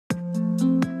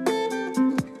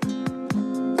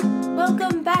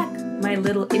my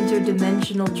little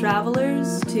interdimensional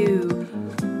travelers, to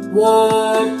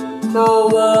What to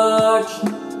Watch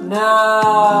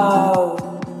Now,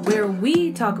 where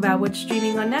we talk about what's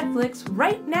streaming on Netflix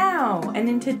right now. And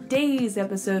in today's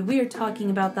episode, we are talking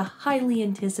about the highly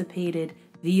anticipated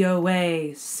The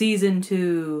OA Season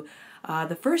 2.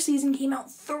 The first season came out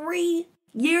 3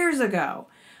 years ago.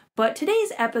 But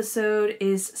today's episode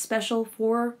is special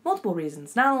for multiple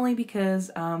reasons. Not only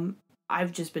because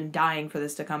I've just been dying for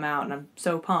this to come out and I'm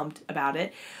so pumped about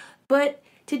it, but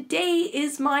today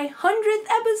is my 100th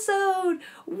episode!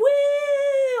 Woo!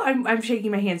 I'm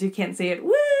shaking my hands, you can't see it.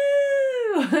 Woo!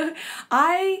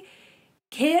 I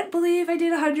can't believe I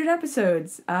did 100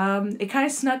 episodes. It kind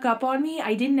of snuck up on me.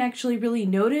 I didn't actually really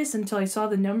notice until I saw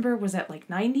the number was at like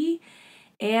 90.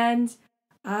 And,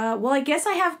 well, I guess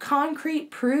I have concrete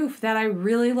proof that I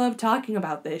really love talking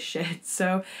about this shit.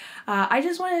 So, I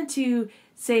just wanted to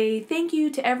say thank you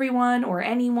to everyone or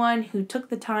anyone who took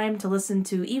the time to listen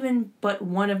to even but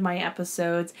one of my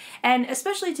episodes, and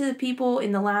especially to the people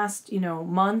in the last,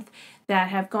 month that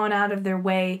have gone out of their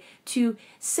way to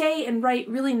say and write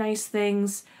really nice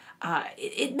things.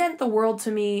 It meant the world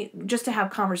to me just to have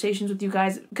conversations with you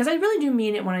guys, because I really do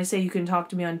mean it when I say you can talk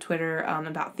to me on Twitter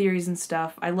about theories and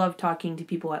stuff. I love talking to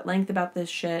people at length about this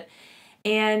shit.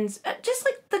 And just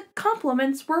like the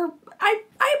compliments were, I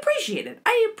appreciate it.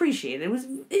 I appreciate it.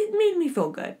 It made me feel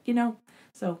good,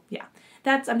 So yeah,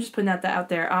 I'm just putting that out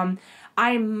there.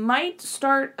 I might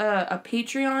start a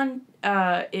Patreon.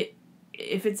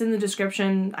 If it's in the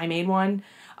description, I made one.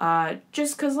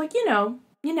 Just cause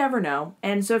you never know.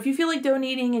 And so if you feel like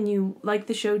donating and you like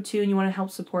the show too and you want to help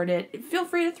support it, feel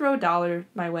free to throw $1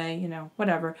 my way,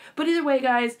 whatever. But either way,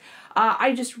 guys,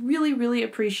 I just really, really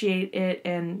appreciate it,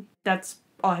 and that's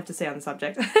all I have to say on the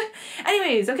subject.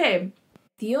 Anyways, okay.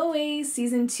 The OA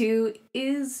Season 2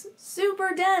 is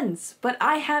super dense, but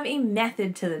I have a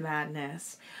method to the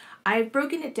madness. I've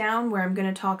broken it down where I'm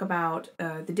going to talk about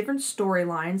the different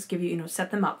storylines, give you, set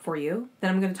them up for you.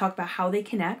 Then I'm going to talk about how they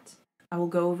connect. I will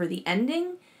go over the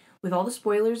ending with all the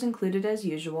spoilers included as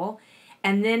usual.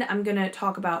 And then I'm going to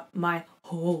talk about my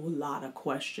whole lot of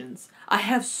questions. I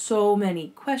have so many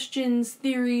questions,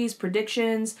 theories,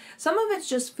 predictions. Some of it's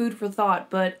just food for thought,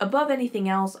 but above anything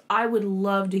else, I would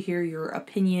love to hear your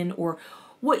opinion or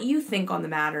what you think on the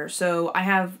matter. So I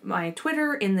have my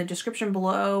Twitter in the description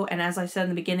below, and as I said in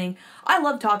the beginning, I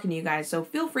love talking to you guys, so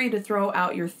feel free to throw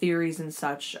out your theories and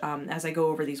such as I go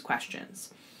over these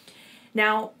questions.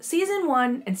 Now, Season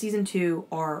 1 and Season 2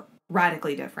 are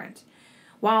radically different.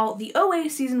 While the OA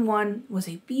Season 1 was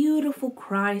a beautiful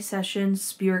cry session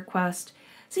spirit quest,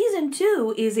 Season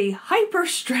 2 is a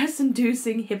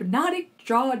hyper-stress-inducing, hypnotic,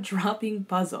 jaw-dropping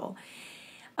puzzle.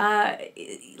 I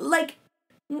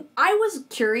was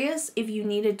curious if you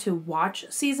needed to watch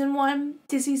Season 1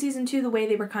 to see Season 2 the way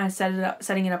they were kind of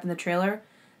setting it up in the trailer.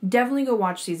 Definitely go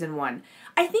watch Season 1.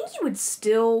 I think you would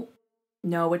still...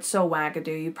 No, it's so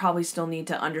wackadoo. You probably still need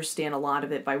to understand a lot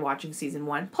of it by watching Season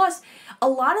 1. Plus, a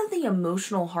lot of the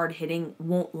emotional hard-hitting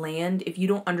won't land if you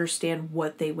don't understand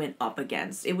what they went up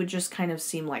against. It would just kind of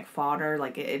seem like fodder,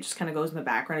 like it just kind of goes in the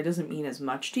background. It doesn't mean as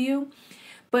much to you.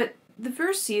 But the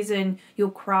first season,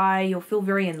 you'll cry, you'll feel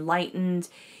very enlightened,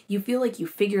 you feel like you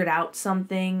figured out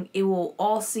something. It will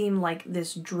all seem like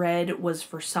this dread was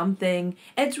for something,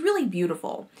 and it's really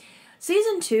beautiful.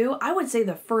 Season 2, I would say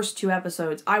the first 2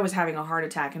 episodes, I was having a heart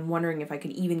attack and wondering if I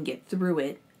could even get through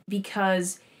it,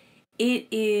 because it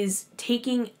is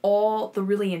taking all the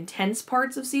really intense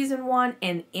parts of Season 1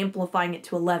 and amplifying it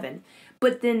to 11.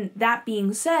 But then, that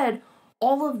being said,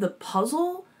 all of the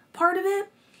puzzle part of it,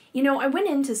 I went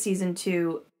into Season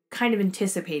 2 kind of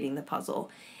anticipating the puzzle.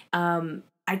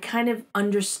 I kind of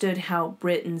understood how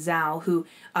Brit and Zal, who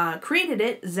created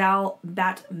it, Zal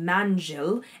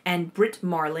Batmanglij and Brit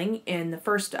Marling, in the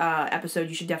first episode,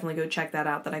 you should definitely go check that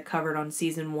out, that I covered on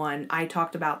Season 1. I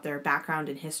talked about their background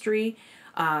and history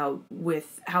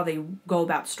with how they go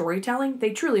about storytelling. They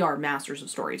truly are masters of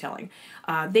storytelling.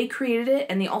 They created it,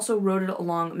 and they also wrote it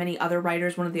along many other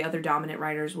writers. One of the other dominant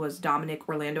writers was Dominic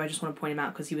Orlando. I just want to point him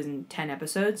out because he was in 10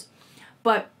 episodes.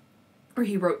 Or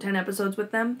he wrote 10 episodes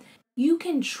with them. You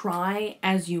can try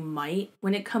as you might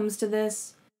when it comes to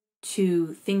this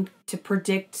to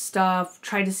predict stuff,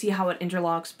 try to see how it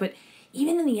interlocks, but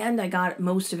even in the end, I got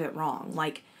most of it wrong.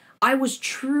 I was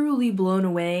truly blown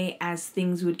away as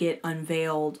things would get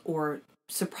unveiled or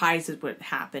surprises would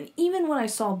happen. Even when I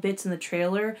saw bits in the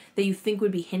trailer that you think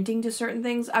would be hinting to certain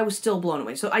things, I was still blown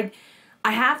away. So I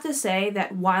have to say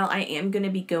that while I am going to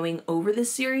be going over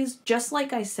this series, just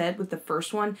like I said with the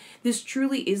first one, this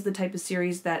truly is the type of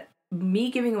series that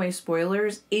me giving away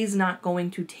spoilers is not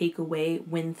going to take away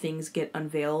when things get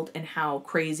unveiled and how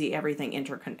crazy everything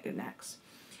interconnects.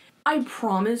 I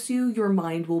promise you, your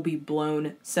mind will be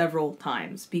blown several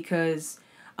times because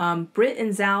Brit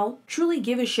and Zal truly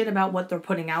give a shit about what they're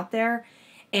putting out there.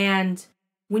 And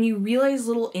when you realize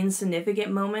little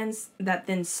insignificant moments that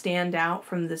then stand out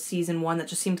from the season 1 that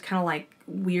just seemed kind of like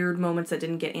weird moments that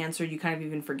didn't get answered, you kind of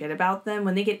even forget about them.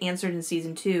 When they get answered in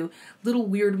season 2, little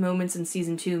weird moments in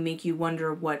season 2 make you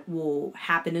wonder what will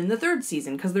happen in the 3rd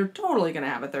season, because they're totally going to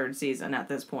have a 3rd season at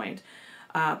this point.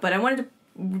 But I wanted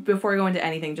to, before I go into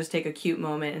anything, just take a cute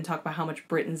moment and talk about how much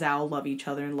Brit and Zal love each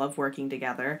other and love working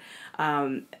together.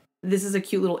 This is a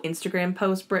cute little Instagram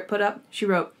post Brit put up. She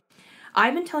wrote,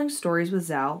 "I've been telling stories with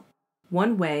Zal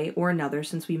one way or another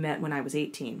since we met when I was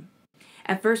 18.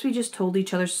 At first we just told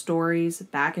each other stories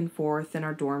back and forth in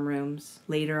our dorm rooms,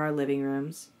 later our living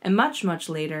rooms, and much, much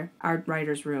later our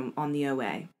writer's room on the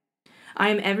OA. I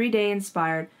am every day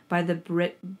inspired by the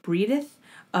breadth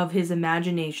of his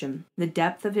imagination, the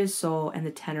depth of his soul, and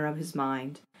the tenor of his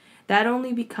mind. That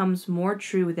only becomes more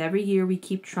true with every year we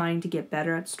keep trying to get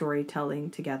better at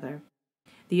storytelling together.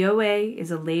 The OA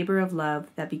is a labor of love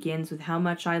that begins with how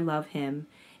much I love him,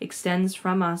 extends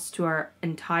from us to our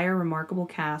entire remarkable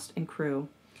cast and crew."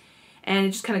 And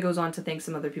it just kind of goes on to thank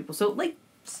some other people. So, like,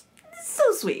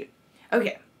 so sweet.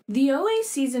 Okay, the OA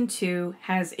Season 2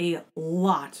 has a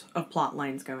lot of plot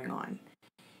lines going on.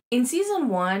 In Season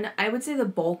 1, I would say the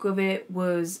bulk of it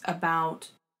was about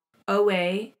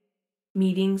OA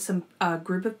meeting some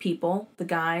group of people, the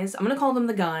guys. I'm going to call them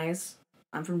the guys.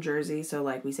 I'm from Jersey, so,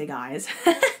 like, we say guys.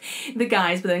 The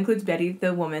guys, but that includes Betty,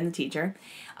 the woman, the teacher.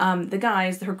 The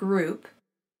guys, her group,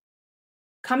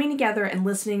 coming together and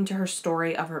listening to her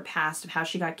story of her past, of how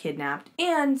she got kidnapped,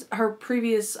 and her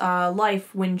previous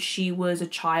life when she was a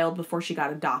child before she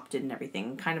got adopted and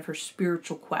everything, kind of her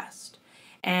spiritual quest,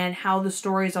 and how the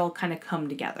stories all kind of come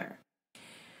together.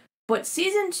 But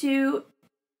Season 2,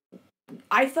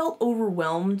 I felt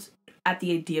overwhelmed at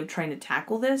the idea of trying to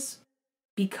tackle this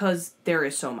because there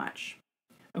is so much.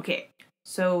 Okay,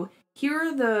 so here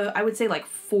are the, I would say, like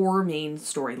 4 main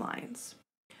storylines.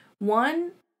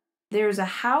 1, there's a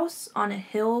house on a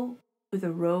hill with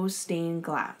a rose-stained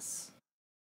glass.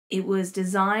 It was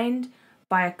designed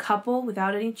by a couple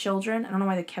without any children. I don't know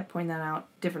why they kept pointing that out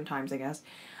different times, I guess.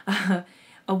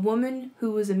 A woman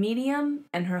who was a medium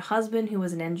and her husband who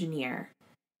was an engineer.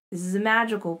 This is a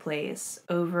magical place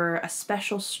over a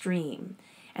special stream,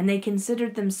 and they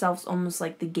considered themselves almost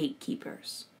like the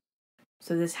gatekeepers.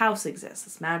 So this house exists,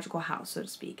 this magical house, so to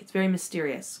speak. It's very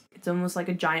mysterious. It's almost like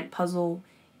a giant puzzle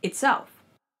itself.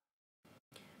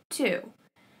 2,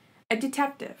 a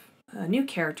detective, a new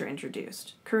character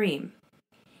introduced, Kareem.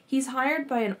 He's hired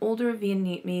by an older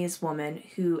Vietnamese woman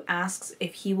who asks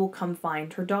if he will come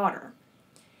find her daughter.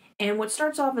 And what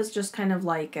starts off as just kind of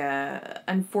like a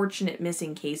unfortunate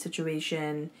missing case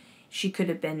situation. She could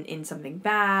have been in something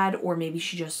bad, or maybe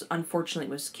she just unfortunately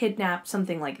was kidnapped,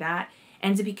 something like that,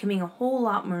 ends up becoming a whole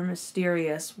lot more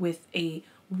mysterious with a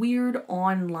weird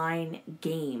online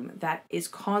game that is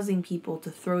causing people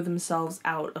to throw themselves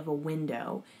out of a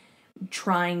window,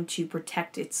 trying to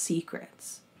protect its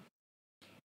secrets.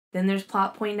 Then there's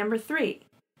plot point number 3.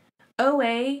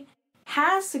 OA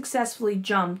has successfully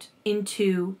jumped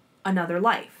into another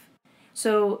life.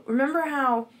 So remember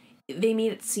how they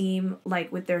made it seem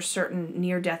like with their certain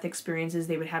near-death experiences,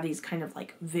 they would have these kind of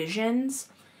like visions?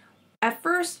 At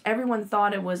first, everyone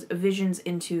thought it was visions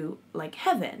into like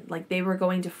heaven, like they were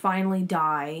going to finally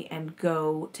die and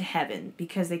go to heaven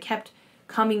because they kept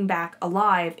coming back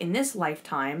alive in this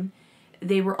lifetime.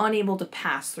 They were unable to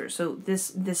pass through. So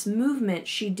this movement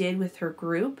she did with her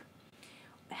group,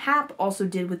 Hap also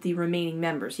did with the remaining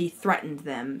members. He threatened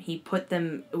them. He put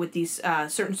them with these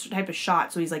certain type of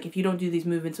shots. So he's like, if you don't do these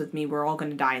movements with me, we're all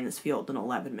going to die in this field in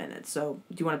 11 minutes. So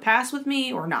do you want to pass with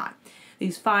me or not?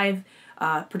 These 5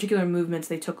 particular movements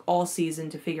they took all season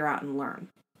to figure out and learn.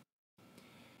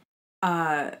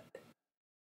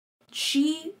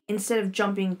 She, instead of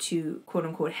jumping to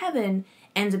quote-unquote heaven,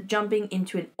 ends up jumping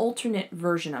into an alternate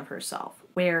version of herself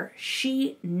where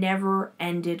she never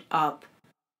ended up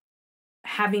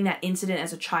having that incident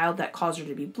as a child that caused her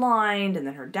to be blind, and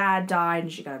then her dad died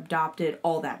and she got adopted,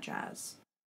 all that jazz.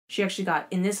 She actually got,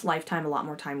 in this lifetime, a lot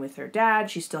more time with her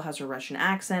dad. She still has her Russian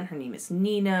accent. Her name is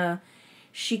Nina.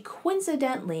 She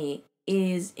coincidentally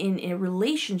is in a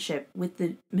relationship with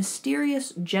the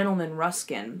mysterious gentleman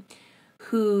Ruskin,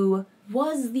 who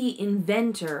was the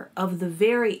inventor of the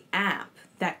very app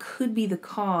that could be the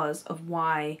cause of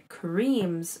why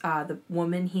Kareem's, the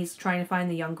woman he's trying to find,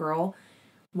 the young girl,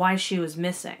 why she was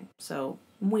missing. So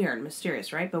Weird,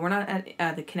 mysterious, right? But we're not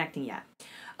at the connecting yet.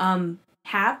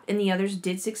 Hap and the others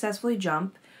did successfully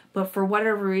jump, but for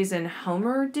whatever reason,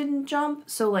 Homer didn't jump.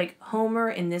 So, like, Homer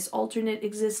in this alternate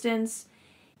existence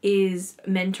is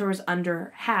mentors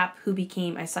under Hap, who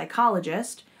became a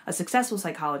psychologist, a successful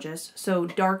psychologist. So,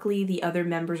 darkly, the other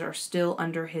members are still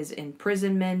under his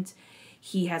imprisonment.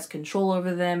 He has control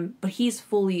over them, but he's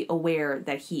fully aware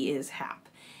that he is Hap.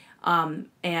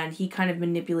 And he kind of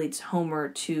manipulates Homer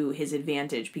to his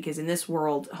advantage, because in this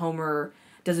world, Homer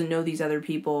doesn't know these other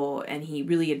people, and he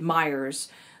really admires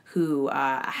who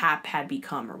Hap had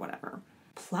become or whatever.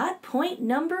 Plot point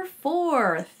number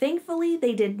 4. Thankfully,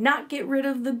 they did not get rid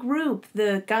of the group.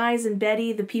 The guys and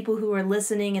Betty, the people who were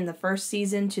listening in the first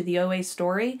season to the OA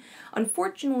story.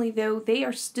 Unfortunately, though, they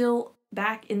are still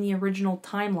back in the original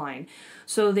timeline.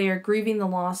 So they are grieving the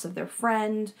loss of their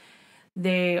friend.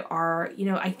 They are,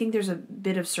 I think there's a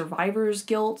bit of survivor's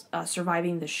guilt,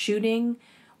 surviving the shooting.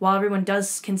 While everyone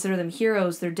does consider them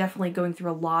heroes, they're definitely going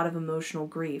through a lot of emotional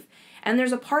grief. And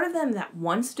there's a part of them that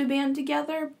wants to band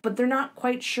together, but they're not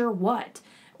quite sure what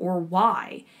or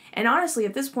why. And honestly,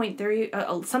 at this point,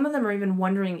 some of them are even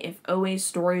wondering if OA's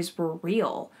stories were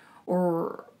real,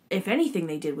 or if anything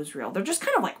they did was real. They're just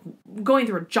kind of like going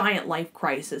through a giant life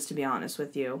crisis, to be honest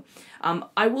with you.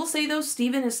 I will say, though,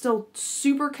 Steven is still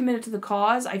super committed to the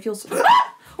cause. I feel so...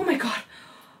 Oh my god.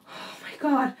 Oh my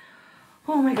god.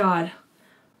 Oh my god.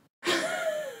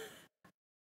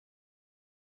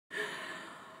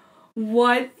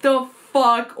 What the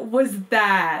fuck was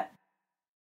that?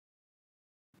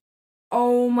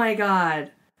 Oh my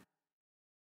god.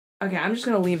 Okay, I'm just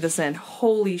gonna leave this in.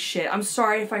 Holy shit. I'm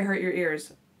sorry if I hurt your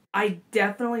ears. I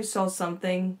definitely saw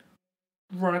something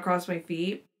run across my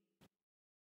feet.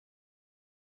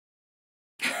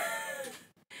 Let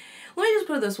me just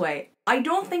put it this way. I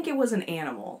don't think it was an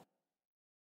animal.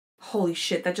 Holy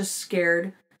shit, that just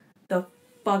scared the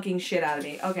fucking shit out of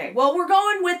me. Okay, well, we're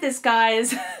going with this,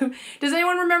 guys. Does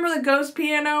anyone remember the ghost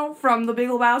piano from The Big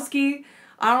Lebowski?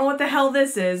 I don't know what the hell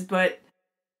this is, but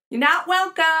you're not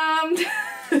welcomed.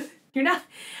 You're not.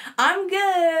 I'm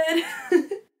good.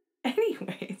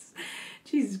 Anyways,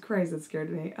 Jesus Christ, that scared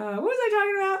me. What was I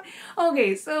talking about?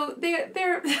 Okay, so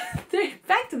they're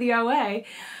back to the OA.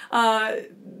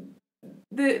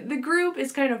 The group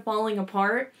is kind of falling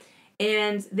apart,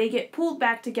 and they get pulled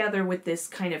back together with this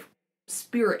kind of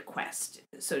spirit quest,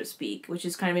 so to speak, which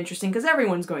is kind of interesting because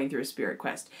everyone's going through a spirit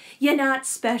quest. You're not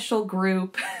special,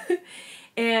 group.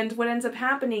 And what ends up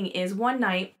happening is one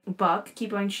night, Buck,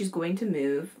 keep in mind she's going to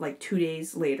move like 2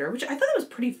 days later, which I thought it was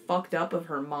pretty fucked up of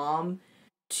her mom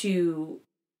to,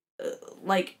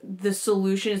 like, the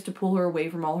solution is to pull her away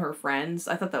from all her friends.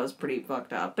 I thought that was pretty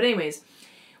fucked up. But anyways,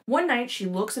 one night she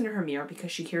looks into her mirror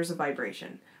because she hears a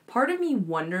vibration. Part of me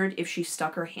wondered if she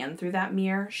stuck her hand through that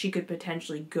mirror, she could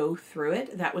potentially go through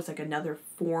it. That was like another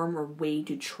form or way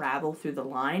to travel through the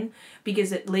line.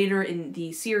 Because later in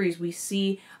the series, we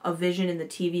see a vision in the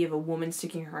TV of a woman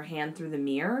sticking her hand through the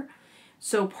mirror.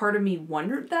 So part of me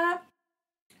wondered that.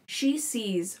 She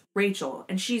sees Rachel,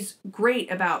 and she's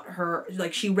great about her,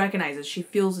 like she recognizes, she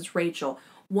feels it's Rachel,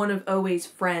 one of OA's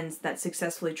friends that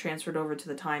successfully transferred over to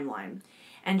the timeline.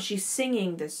 And she's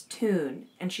singing this tune,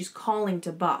 and she's calling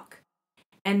to Buck.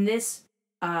 And this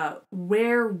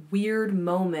rare, weird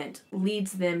moment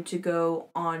leads them to go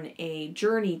on a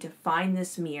journey to find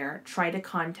this mirror, try to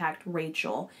contact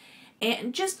Rachel.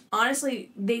 And just, honestly,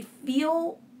 they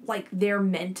feel like they're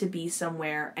meant to be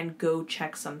somewhere and go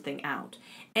check something out.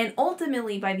 And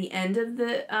ultimately, by the end of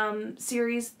the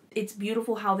series, it's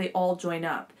beautiful how they all join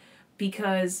up.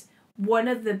 Because one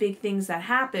of the big things that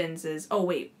happens is, oh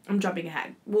wait, I'm jumping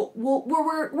ahead.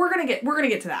 We're gonna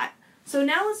get to that. So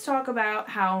now let's talk about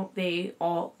how they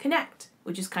all connect,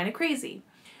 which is kind of crazy.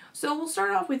 So we'll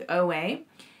start off with OA.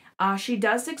 She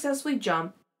does successfully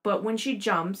jump, but when she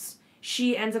jumps,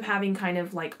 she ends up having kind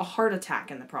of like a heart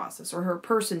attack in the process, or her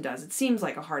person does. It seems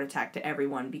like a heart attack to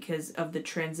everyone because of the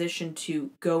transition to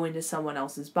go into someone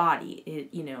else's body.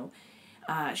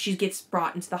 She gets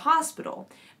brought into the hospital.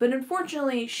 But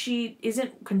unfortunately, she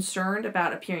isn't concerned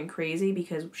about appearing crazy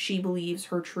because she believes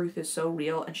her truth is so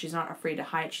real and she's not afraid to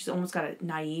hide. She's almost got a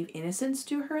naive innocence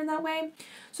to her in that way.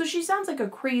 So she sounds like a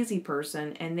crazy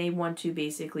person, and they want to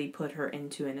basically put her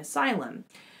into an asylum.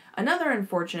 Another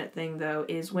unfortunate thing, though,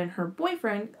 is when her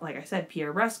boyfriend, like I said,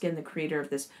 Pierre Ruskin, the creator of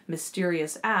this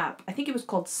mysterious app, I think it was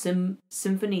called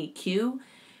Symphony Q,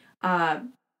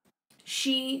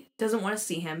 she doesn't want to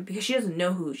see him because she doesn't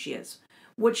know who she is.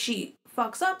 What she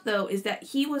fucks up, though, is that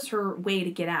he was her way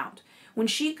to get out. When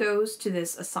she goes to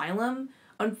this asylum,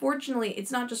 Unfortunately,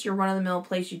 it's not just your run-of-the-mill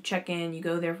place. You check in, you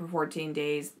go there for 14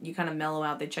 days, you kind of mellow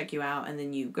out, they check you out, and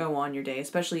then you go on your day,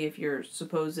 especially if you're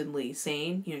supposedly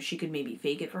sane. You know, she could maybe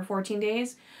fake it for 14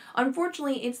 days.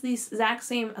 Unfortunately, it's the exact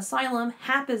same asylum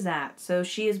Hap is at, so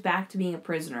she is back to being a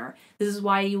prisoner. This is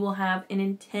why you will have an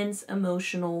intense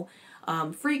emotional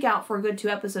freak out for a good 2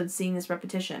 episodes seeing this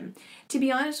repetition. To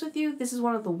be honest with you, this is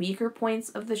one of the weaker points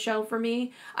of the show for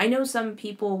me. I know some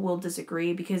people will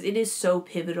disagree because it is so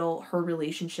pivotal, her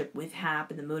relationship with Hap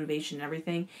and the motivation and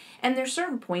everything. And there's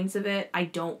certain points of it I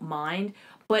don't mind,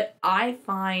 but I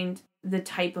find the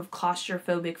type of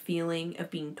claustrophobic feeling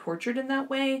of being tortured in that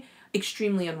way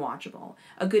extremely unwatchable.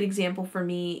 A good example for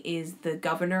me is the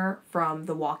governor from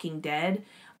The Walking Dead.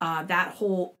 That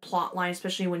whole plot line,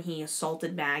 especially when he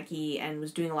assaulted Maggie and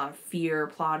was doing a lot of fear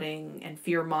plotting and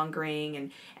fear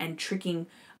mongering and tricking.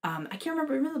 I can't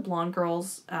remember the blonde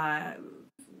girls,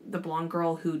 the blonde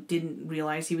girl who didn't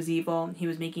realize he was evil. He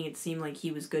was making it seem like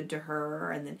he was good to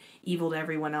her and then evil to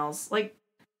everyone else. Like,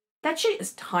 that shit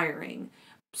is tiring.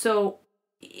 So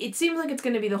it seems like it's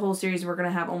going to be the whole series. We're going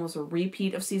to have almost a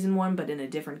repeat of season 1, but in a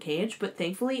different cage. But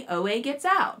thankfully, OA gets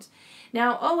out.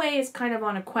 Now, OA is kind of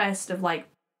on a quest of like,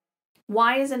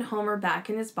 why isn't Homer back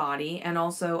in his body? And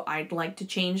also, I'd like to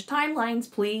change timelines,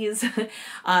 please.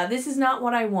 This is not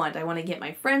what I want. I want to get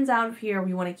my friends out of here.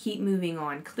 We want to keep moving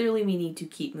on. Clearly, we need to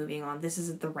keep moving on. This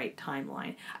isn't the right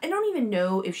timeline. I don't even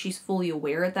know if she's fully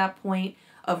aware at that point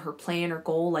of her plan or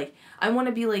goal. Like, I want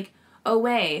to be like, oh,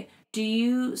 wait, do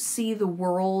you see the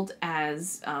world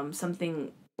as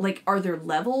something... Like, are there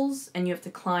levels and you have to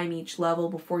climb each level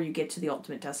before you get to the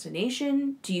ultimate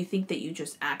destination? Do you think that you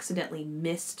just accidentally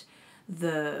missed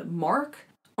the mark?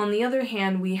 On the other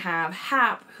hand, we have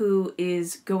Hap, who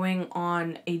is going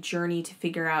on a journey to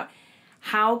figure out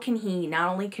how can he not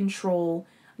only control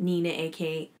Nina,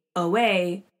 aka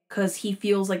OA, because he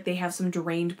feels like they have some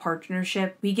deranged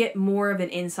partnership. We get more of an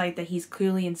insight that he's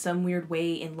clearly in some weird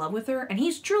way in love with her, and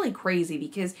he's truly crazy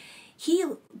because he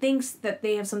thinks that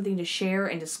they have something to share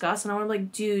and discuss, and I'm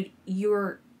like, dude,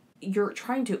 you're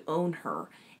trying to own her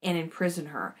and imprison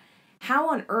her.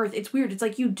 How on earth? It's weird. It's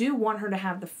like you do want her to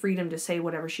have the freedom to say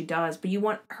whatever she does, but you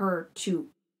want her to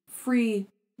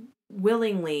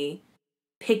willingly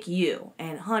pick you.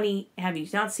 And honey, have you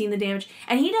not seen the damage?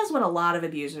 And he does what a lot of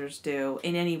abusers do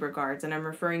in any regards, and I'm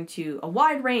referring to a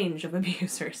wide range of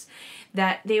abusers,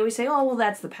 that they always say, oh, well,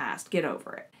 that's the past. Get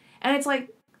over it. And it's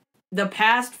like, the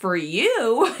past for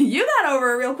you? You got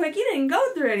over it real quick. You didn't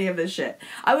go through any of this shit.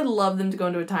 I would love them to go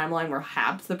into a timeline where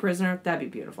Hap's the prisoner. That'd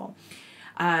be beautiful.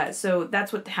 So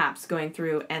that's what Hap's going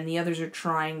through, and the others are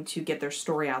trying to get their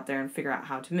story out there and figure out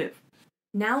how to move.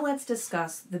 Now let's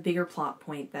discuss the bigger plot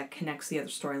point that connects the other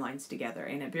storylines together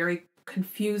in a very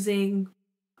confusing,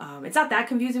 it's not that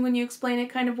confusing when you explain it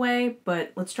kind of way,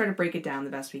 but let's try to break it down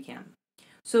the best we can.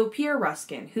 So Pierre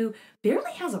Ruskin, who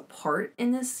barely has a part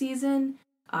in this season,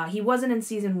 he wasn't in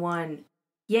season 1,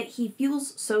 yet he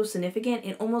feels so significant,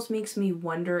 it almost makes me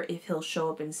wonder if he'll show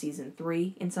up in season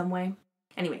 3 in some way.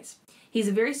 Anyways, he's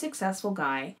a very successful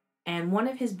guy, and one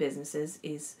of his businesses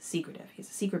is secretive. He's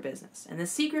a secret business. And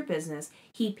this secret business,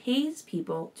 he pays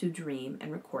people to dream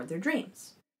and record their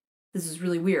dreams. This is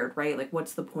really weird, right? Like,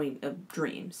 what's the point of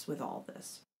dreams with all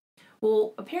this?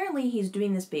 Well, apparently he's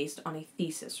doing this based on a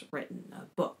thesis written, a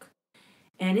book.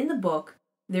 And in the book,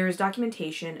 there is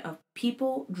documentation of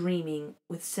people dreaming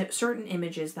with certain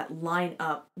images that line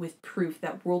up with proof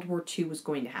that World War II was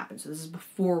going to happen. So this is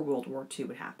before World War II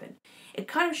would happen. It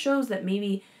kind of shows that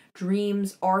maybe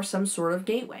dreams are some sort of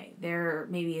gateway. There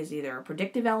maybe is either a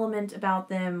predictive element about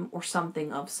them or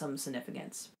something of some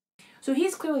significance. So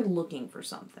he's clearly looking for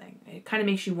something. It kind of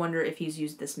makes you wonder if he's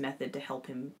used this method to help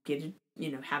him get,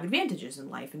 have advantages in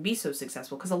life and be so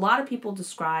successful. Because a lot of people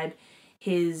describe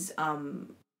his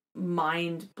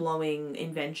mind-blowing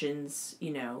inventions,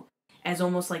 as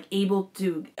almost like able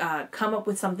to come up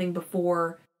with something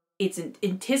before it's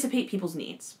anticipate people's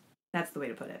needs. That's the way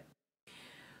to put it.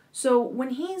 So when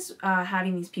he's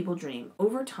having these people dream,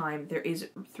 over time there is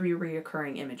 3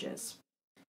 reoccurring images.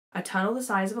 A tunnel the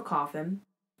size of a coffin,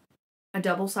 a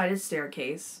double-sided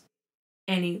staircase,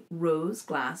 and a rose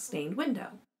glass stained window.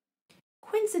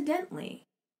 Coincidentally,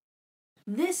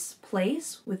 this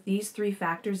place with these 3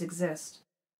 factors exists.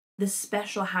 The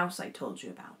special house I told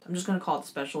you about. I'm just going to call it the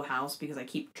special house because I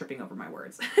keep tripping over my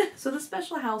words. So the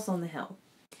special house on the hill.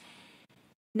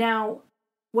 Now,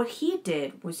 what he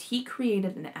did was he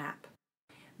created an app.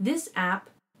 This app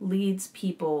leads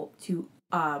people to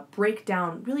break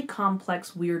down really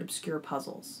complex, weird, obscure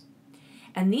puzzles.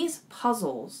 And these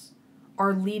puzzles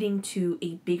are leading to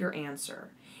a bigger answer.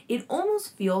 It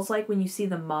almost feels like when you see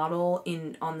the model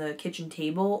on the kitchen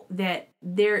table that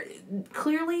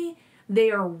clearly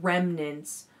they are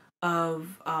remnants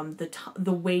of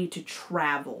the way to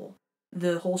travel,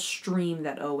 the whole stream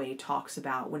that OA talks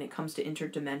about when it comes to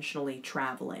interdimensionally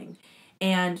traveling,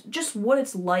 and just what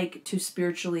it's like to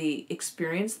spiritually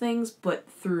experience things, but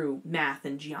through math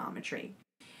and geometry.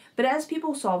 But as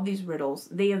people solve these riddles,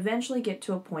 they eventually get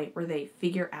to a point where they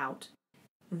figure out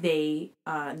they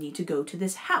need to go to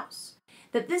this house.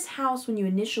 That this house, when you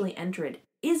initially enter it,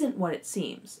 isn't what it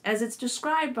seems. As it's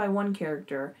described by one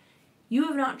character, you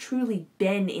have not truly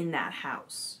been in that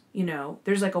house. You know,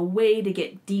 there's like a way to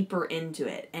get deeper into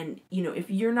it. And, you know,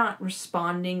 if you're not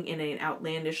responding in an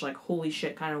outlandish, like, holy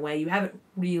shit kind of way, you haven't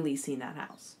really seen that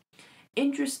house.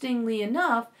 Interestingly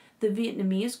enough, the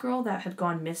Vietnamese girl that had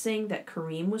gone missing that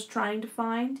Kareem was trying to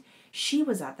find, she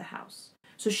was at the house.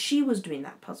 So she was doing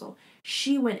that puzzle.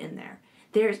 She went in there.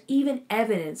 There's even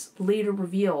evidence later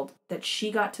revealed that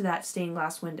she got to that stained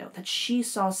glass window, that she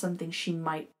saw something she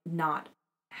might not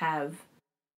have,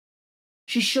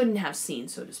 she shouldn't have seen,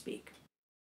 so to speak.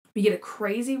 We get a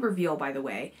crazy reveal, by the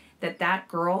way, that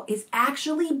girl is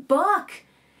actually Buck.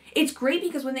 It's great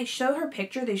because when they show her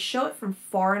picture, they show it from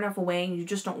far enough away and you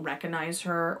just don't recognize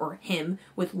her or him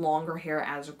with longer hair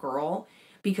as a girl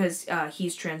because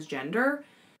he's transgender.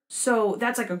 So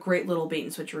that's like a great little bait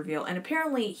and switch reveal. And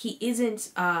apparently he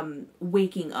isn't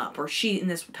waking up, or she, in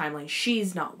this timeline,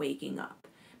 she's not waking up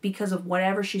because of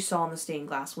whatever she saw in the stained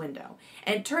glass window.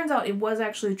 And it turns out it was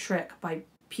actually a trick by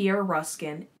Pierre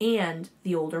Ruskin and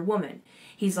the older woman.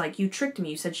 He's like, you tricked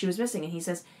me, you said she was missing. And he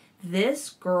says,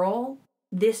 this girl,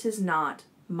 this is not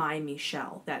my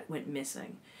Michelle that went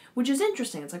missing. Which is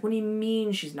interesting. It's like, what do you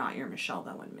mean she's not your Michelle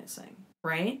that went missing?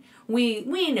 Right? We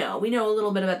know a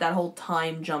little bit about that whole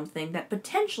time jump thing, that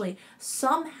potentially,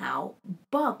 somehow,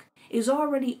 Buck is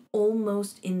already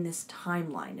almost in this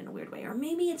timeline in a weird way. Or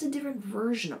maybe it's a different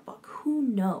version of Buck. Who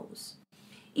knows?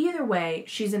 Either way,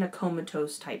 she's in a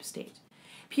comatose type state.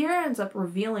 Pierre ends up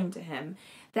revealing to him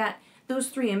that those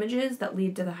 3 images that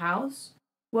lead to the house,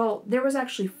 well, there was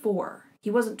actually 4.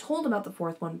 He wasn't told about the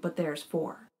 4th one, but there's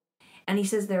 4. And he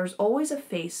says there's always a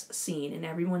face seen in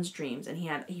everyone's dreams,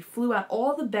 and he flew out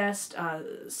all the best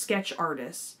sketch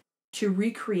artists to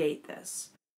recreate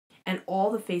this, and all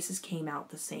the faces came out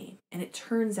the same. And it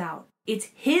turns out it's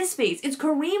his face, it's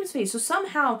Kareem's face. So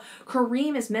somehow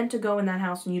Kareem is meant to go in that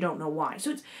house, and you don't know why. So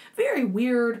it's very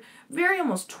weird, very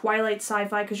almost Twilight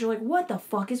sci-fi, because you're like, what the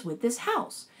fuck is with this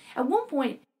house? At one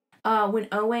point, when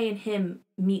OA and him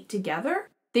meet together,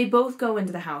 they both go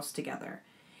into the house together,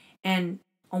 and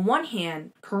on one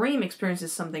hand, Kareem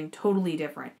experiences something totally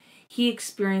different. He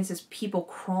experiences people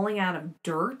crawling out of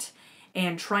dirt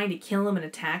and trying to kill him and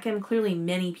attack him. Clearly,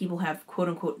 many people have,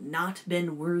 quote-unquote, not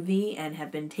been worthy and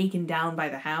have been taken down by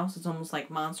the house. It's almost like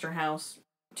Monster House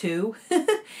 2.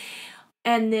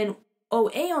 And then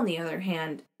OA, on the other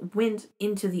hand, went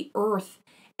into the earth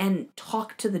and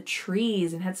talked to the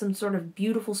trees and had some sort of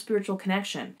beautiful spiritual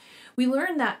connection. We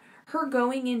learned that her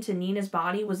going into Nina's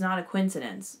body was not a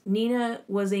coincidence. Nina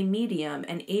was a medium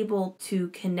and able to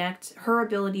connect, her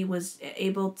ability was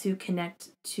able to connect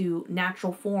to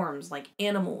natural forms like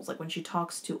animals, like when she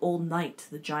talks to Old Night,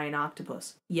 the giant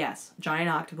octopus. Yes, giant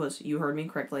octopus, you heard me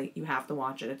correctly, you have to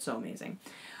watch it, it's so amazing.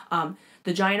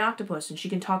 The giant octopus, and she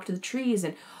can talk to the trees,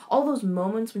 and all those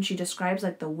moments when she describes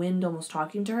like the wind almost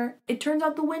talking to her, it turns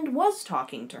out the wind was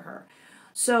talking to her.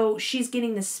 So she's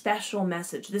getting this special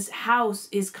message. This house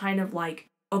is kind of like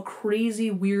a crazy,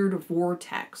 weird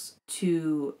vortex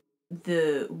to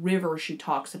the river she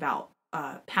talks about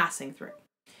passing through.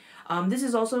 This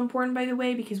is also important, by the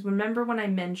way, because remember when I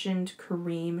mentioned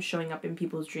Kareem showing up in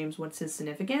people's dreams, what's his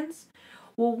significance?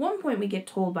 Well, at one point we get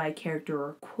told by a character,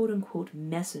 or quote-unquote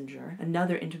messenger,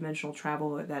 another interdimensional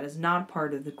traveler that is not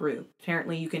part of the group.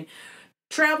 Apparently you can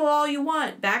travel all you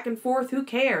want, back and forth, who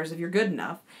cares if you're good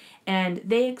enough. And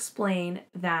they explain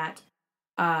that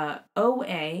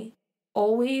OA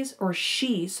always, or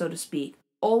she, so to speak,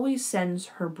 always sends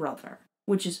her brother,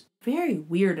 which is very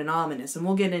weird and ominous, and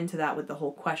we'll get into that with the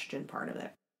whole question part of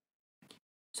it.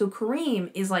 So Kareem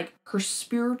is like her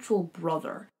spiritual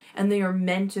brother, and they are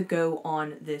meant to go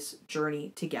on this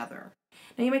journey together.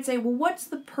 Now you might say, well, what's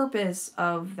the purpose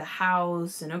of the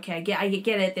house? And okay, I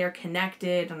get it, they're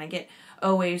connected, and I get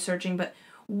OA searching, but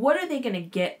what are they going to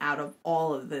get out of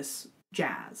all of this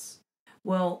jazz?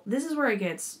 Well, this is where it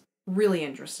gets really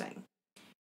interesting.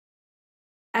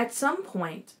 At some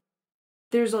point,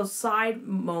 there's a side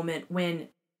moment when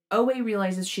OA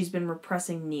realizes she's been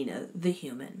repressing Nina, the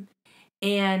human,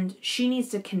 and she needs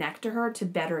to connect to her to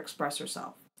better express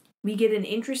herself. We get an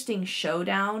interesting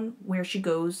showdown where she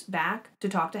goes back to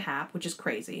talk to Hap, which is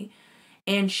crazy.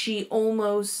 And she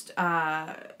almost,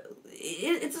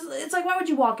 it's like, why would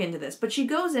you walk into this? But she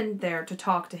goes in there to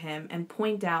talk to him and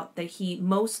point out that he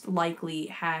most likely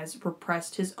has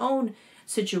repressed his own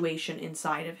situation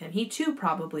inside of him. He too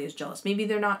probably is jealous. Maybe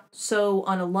they're not so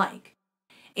unalike.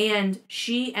 And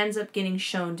she ends up getting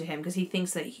shown to him because he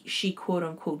thinks that she quote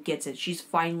unquote gets it. She's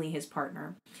finally his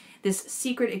partner. This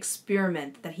secret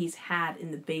experiment that he's had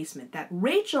in the basement that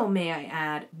Rachel, may I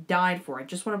add, died for. I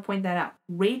just want to point that out.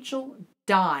 Rachel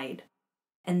died.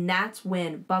 And that's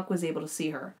when Buck was able to see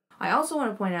her. I also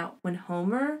want to point out when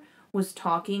Homer was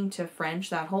talking to French,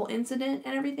 that whole incident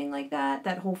and everything like that,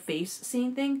 that whole face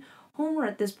seeing thing, Homer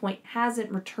at this point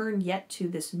hasn't returned yet to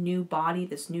this new body,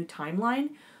 this new timeline.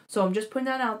 So I'm just putting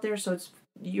that out there so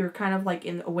you're kind of like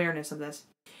in awareness of this.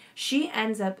 She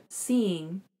ends up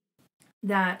seeing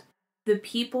that the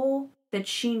people that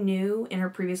she knew in her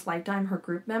previous lifetime, her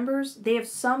group members, they have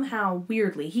somehow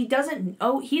weirdly, he doesn't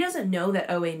know that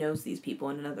OA knows these people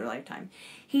in another lifetime.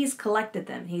 He's collected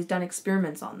them. He's done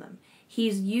experiments on them.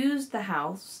 He's used the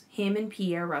house, him and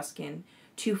Pierre Ruskin,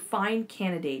 to find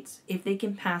candidates, if they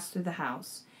can pass through the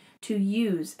house, to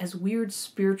use as weird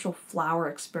spiritual flower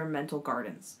experimental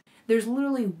gardens. There's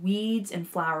literally weeds and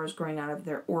flowers growing out of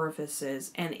their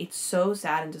orifices, and it's so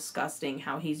sad and disgusting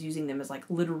how he's using them as like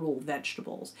literal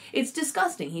vegetables. It's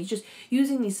disgusting. He's just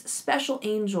using these special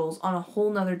angels on a whole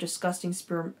nother disgusting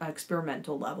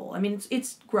experimental level. I mean,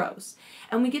 it's gross.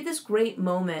 And we get this great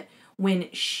moment when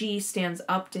she stands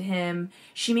up to him.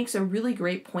 She makes a really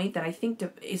great point that I think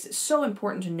is so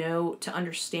important to know to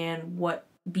understand what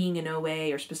being an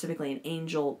OA or specifically an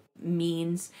angel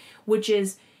means, which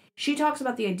is she talks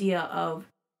about the idea of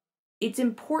it's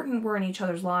important we're in each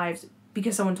other's lives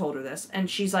because someone told her this. And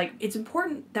she's like, it's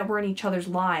important that we're in each other's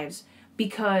lives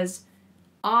because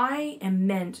I am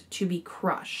meant to be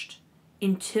crushed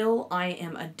until I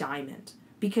am a diamond.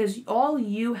 Because all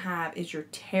you have is your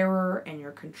terror and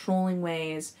your controlling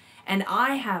ways, and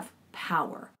I have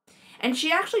power. And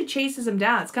she actually chases him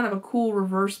down. It's kind of a cool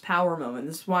reverse power moment.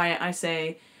 This is why I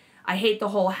say I hate the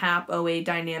whole Hap OA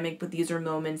dynamic, but these are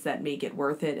moments that make it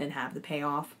worth it and have the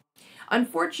payoff.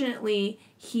 Unfortunately,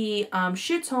 he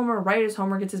shoots Homer right as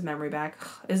Homer gets his memory back.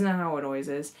 Isn't that how it always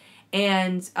is?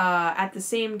 And at the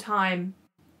same time,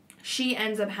 she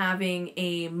ends up having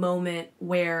a moment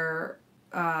where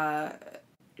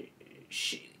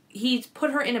he's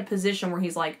put her in a position where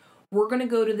he's like, we're going to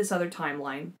go to this other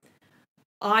timeline.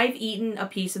 I've eaten a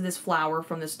piece of this flower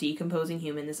from this decomposing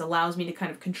human. This allows me to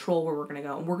kind of control where we're going to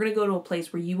go. And we're going to go to a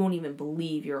place where you won't even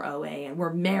believe you're OA. And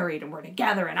we're married and we're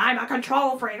together and I'm a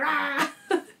control freak.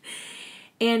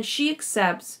 And she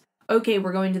accepts, okay,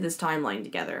 we're going to this timeline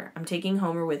together. I'm taking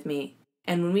Homer with me.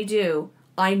 And when we do,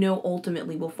 I know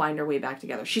ultimately we'll find our way back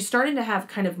together. She's starting to have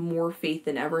kind of more faith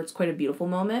than ever. It's quite a beautiful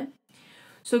moment.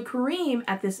 So Kareem,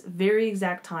 at this very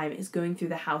exact time, is going through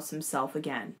the house himself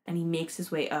again, and he makes his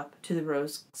way up to the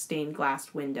rose-stained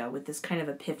glass window with this kind of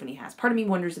epiphany he has. Part of me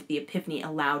wonders if the epiphany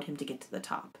allowed him to get to the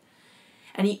top.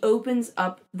 And he opens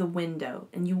up the window,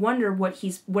 and you wonder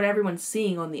what everyone's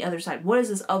seeing on the other side. What is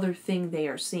this other thing they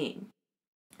are seeing?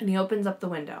 And he opens up the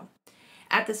window.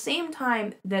 At the same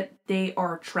time that they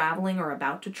are traveling or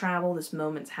about to travel, this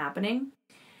moment's happening,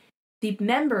 the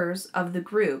members of the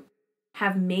group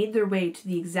have made their way to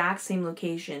the exact same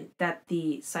location that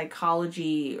the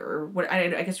psychology, or what I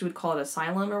guess you would call it,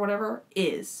 asylum or whatever,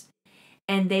 is.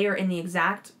 And they are in the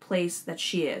exact place that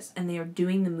she is, and they are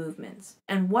doing the movements.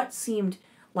 And what seemed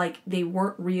like they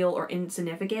weren't real or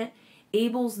insignificant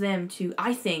enables them to,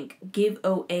 I think, give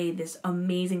OA this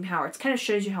amazing power. It kind of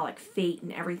shows you how like fate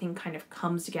and everything kind of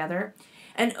comes together.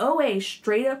 And OA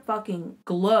straight up fucking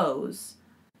glows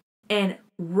and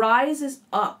rises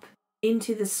up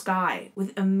into the sky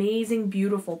with amazing,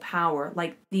 beautiful power,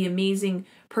 like the amazing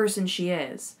person she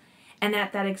is. And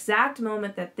at that exact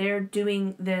moment that they're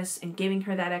doing this and giving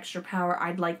her that extra power,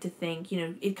 I'd like to think,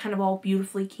 it kind of all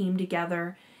beautifully came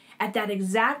together. At that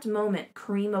exact moment,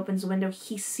 Kareem opens the window,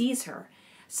 he sees her.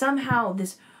 Somehow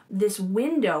this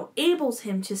window enables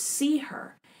him to see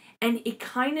her. And it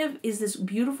kind of is this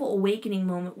beautiful awakening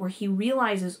moment where he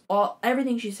realizes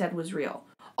everything she said was real.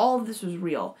 All of this was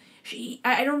real.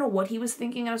 I don't know what he was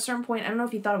thinking at a certain point. I don't know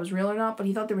if he thought it was real or not, but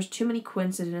he thought there was too many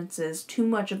coincidences, too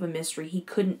much of a mystery. He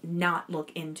couldn't not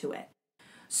look into it.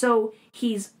 So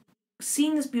he's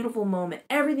seeing this beautiful moment.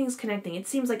 Everything's connecting. It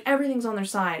seems like everything's on their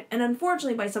side. And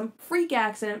unfortunately, by some freak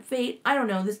accident, fate, I don't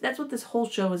know, that's what this whole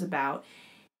show is about.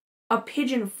 A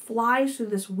pigeon flies through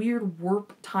this weird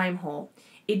warp time hole.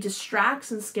 It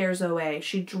distracts and scares away.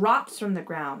 She drops from the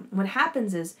ground. What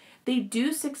happens is they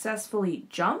do successfully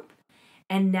jump,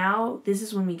 and now this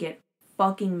is when we get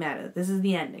fucking meta. This is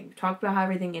the ending. We talked about how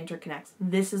everything interconnects.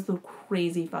 This is the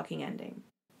crazy fucking ending.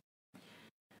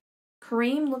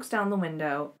 Kareem looks down the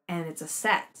window, and it's a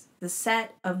set. The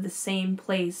set of the same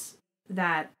place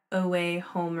that Owe,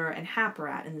 Homer, and Hap are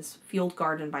at in this field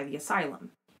garden by the asylum.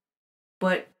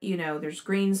 But, there's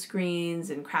green screens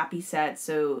and crappy sets,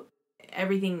 so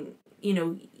everything,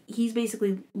 he's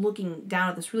basically looking down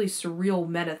at this really surreal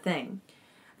meta thing.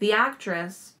 The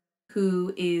actress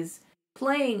who is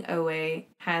playing Owe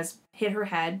has hit her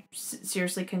head,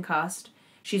 seriously concussed.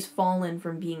 She's fallen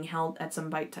from being held at some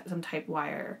type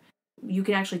wire. You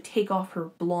can actually take off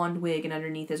her blonde wig, and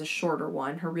underneath is a shorter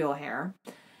one, her real hair.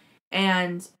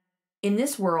 And in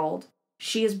this world,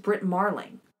 she is Brit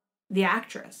Marling, the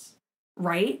actress,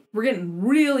 right? We're getting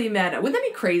really meta. Wouldn't that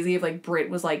be crazy if, Brit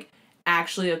was,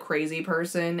 actually a crazy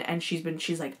person, and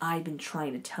she's like, I've been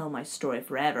trying to tell my story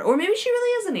forever. Or maybe she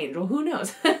really is an angel. Who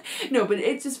knows? No, but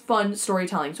it's just fun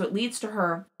storytelling. So it leads to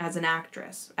her as an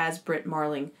actress, as Brit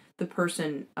Marling, the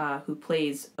person who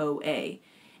plays OA.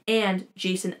 And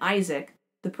Jason Isaac,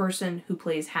 the person who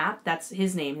plays Hap, that's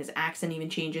his name. His accent even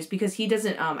changes because he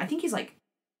doesn't, I think he's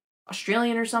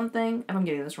Australian or something. If I'm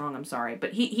getting this wrong, I'm sorry.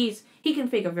 But he can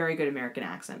fake a very good American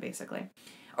accent, basically.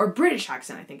 Or British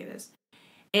accent, I think it is.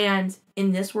 And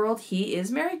in this world, he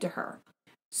is married to her.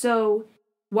 So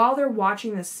while they're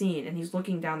watching this scene and he's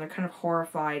looking down, they're kind of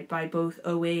horrified by both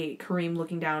Owe, Kareem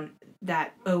looking down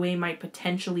that Owe might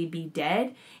potentially be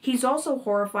dead. He's also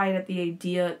horrified at the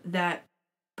idea that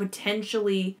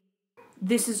potentially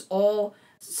this is all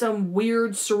some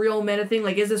weird, surreal meta thing.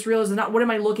 Is this real? Is it not? What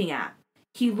am I looking at?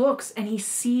 He looks and he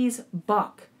sees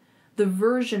Buck, the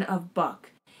version of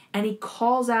Buck, and he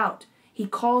calls out. He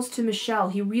calls to Michelle.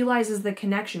 He realizes the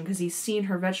connection because he's seen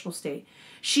her vegetable state.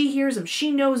 She hears him.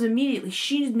 She knows immediately.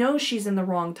 She knows she's in the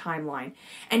wrong timeline.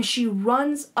 And she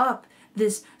runs up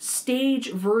this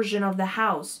stage version of the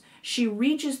house. She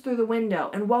reaches through the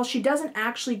window, and while she doesn't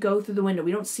actually go through the window,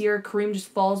 we don't see her, Kareem just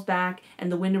falls back,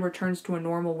 and the window returns to a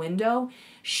normal window,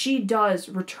 she does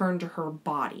return to her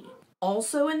body.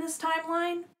 Also in this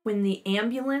timeline, when the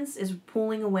ambulance is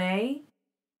pulling away,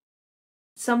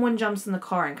 someone jumps in the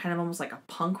car in kind of almost like a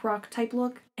punk rock type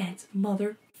look, and it's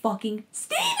motherfucking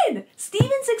Steven! Steven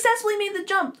successfully made the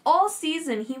jump. All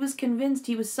season, he was convinced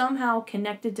he was somehow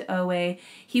connected to Owe.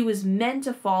 He was meant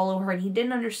to follow her, and he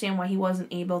didn't understand why he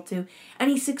wasn't able to.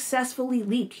 And he successfully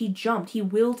leaped. He jumped. He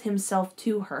willed himself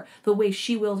to her the way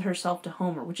she willed herself to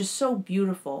Homer, which is so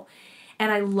beautiful.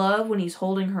 And I love when he's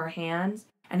holding her hands,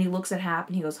 and he looks at Hap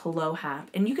and he goes, hello, Hap.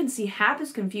 And you can see Hap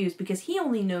is confused because he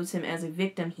only knows him as a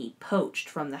victim he poached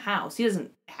from the house. He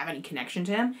doesn't have any connection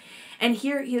to him. And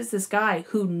here he is this guy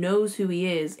who knows who he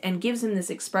is and gives him this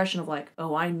expression of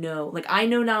oh, I know. I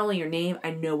know not only your name,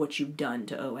 I know what you've done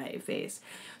to Owe face.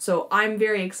 So I'm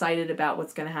very excited about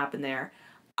what's going to happen there.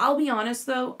 I'll be honest,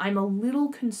 though, I'm a little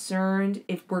concerned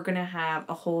if we're going to have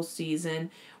a whole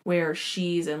season where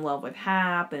she's in love with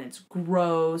Hap and it's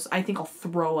gross. I think I'll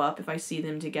throw up if I see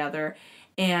them together.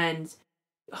 And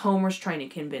Homer's trying to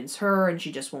convince her and she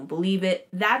just won't believe it.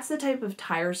 That's the type of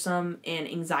tiresome and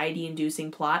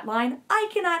anxiety-inducing plot line I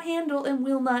cannot handle and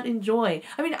will not enjoy.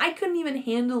 I mean, I couldn't even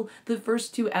handle the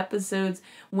first 2 episodes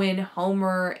when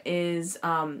Homer is,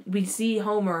 we see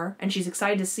Homer and she's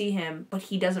excited to see him, but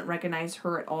he doesn't recognize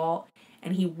her at all.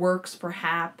 And he works for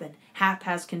Hap and Hap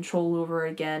has control over her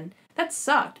again. That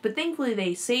sucked, but thankfully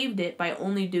they saved it by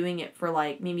only doing it for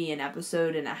maybe an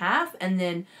episode and a half, and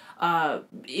then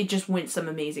it just went some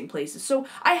amazing places. So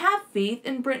I have faith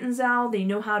in Brit and Zal. They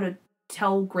know how to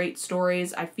tell great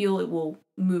stories. I feel it will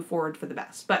move forward for the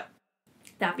best. But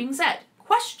that being said,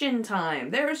 question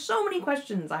time. There are so many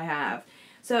questions I have.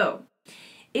 So,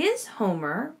 is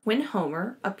Homer, when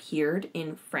Homer appeared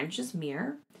in French's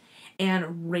Mirror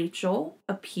and Rachel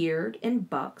appeared in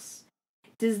Buck's,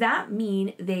 does that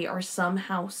mean they are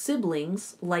somehow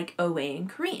siblings like Owe and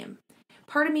Kareem?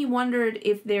 Part of me wondered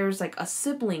if there's a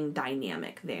sibling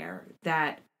dynamic there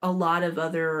that a lot of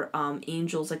other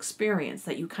angels experience,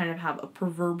 that you kind of have a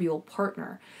proverbial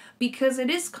partner. Because it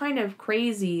is kind of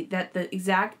crazy that the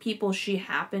exact people she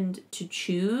happened to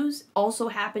choose also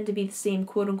happen to be the same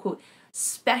quote-unquote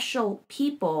special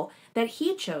people that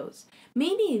he chose.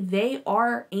 Maybe they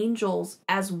are angels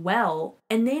as well,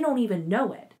 and they don't even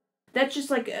know it. That's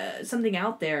just something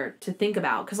out there to think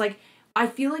about. Because I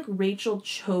feel like Rachel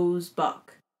chose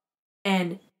Buck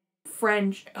and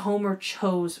Homer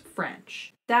chose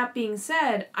French. That being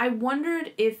said, I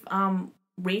wondered if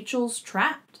Rachel's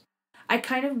trapped. I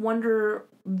kind of wonder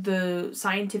the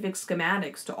scientific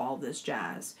schematics to all this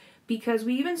jazz. Because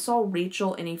we even saw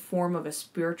Rachel in a form of a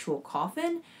spiritual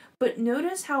coffin, but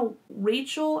notice how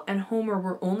Rachel and Homer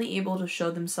were only able to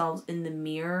show themselves in the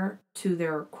mirror to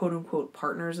their quote-unquote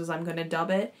partners, as I'm going to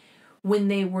dub it, when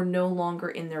they were no longer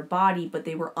in their body, but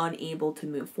they were unable to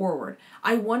move forward.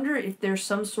 I wonder if there's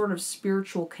some sort of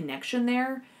spiritual connection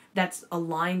there that's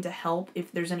aligned to help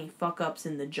if there's any fuck-ups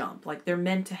in the jump. Like, they're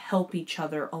meant to help each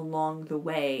other along the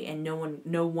way, and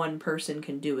no one person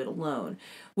can do it alone.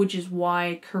 Which is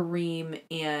why Kareem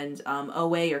and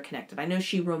OA are connected. I know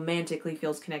she romantically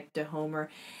feels connected to Homer,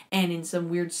 and in some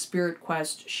weird spirit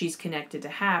quest, she's connected to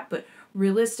Hap, but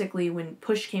realistically, when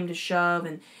push came to shove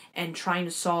and trying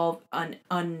to solve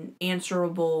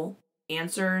unanswerable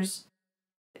answers,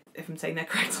 if I'm saying that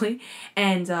correctly,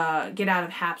 and get out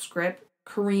of Hap's grip,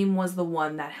 Kareem was the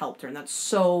one that helped her, and that's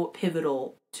so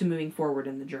pivotal to moving forward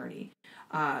in the journey.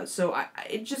 So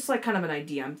it's just like kind of an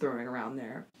idea I'm throwing around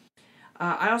there.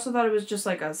 I also thought it was just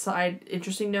like a side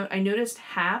interesting note. I noticed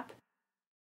Hap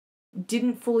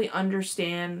didn't fully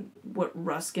understand what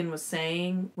Ruskin was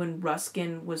saying when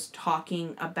Ruskin was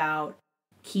talking about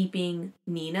keeping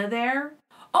Nina there.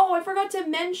 Oh, I forgot to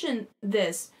mention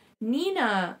this.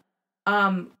 Nina,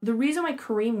 the reason why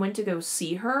Kareem went to go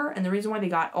see her and the reason why they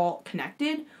got all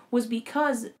connected was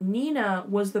because Nina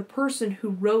was the person who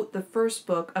wrote the first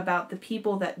book about the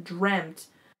people that dreaming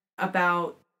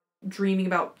about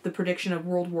the prediction of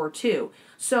World War II.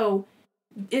 So,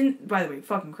 by the way,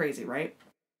 fucking crazy, right?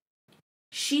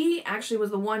 She actually was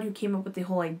the one who came up with the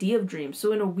whole idea of dreams.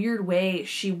 So in a weird way,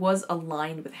 she was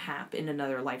aligned with Hap in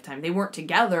another lifetime. They weren't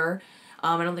together.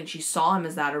 I don't think she saw him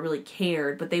as that or really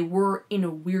cared, but they were in a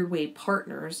weird way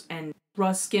partners, and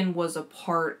Ruskin was a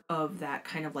part of that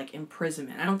kind of like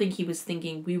imprisonment. I don't think he was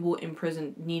thinking we will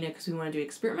imprison Nina because we want to do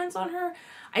experiments on her.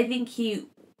 I think he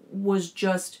was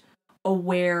just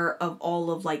aware of all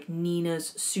of like Nina's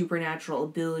supernatural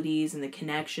abilities and the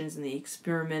connections and the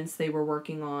experiments they were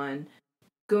working on.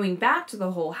 Going back to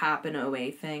the whole Hap and OA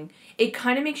thing, it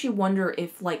kind of makes you wonder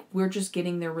if, like, we're just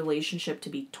getting their relationship to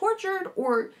be tortured,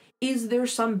 or is there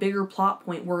some bigger plot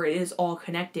point where it is all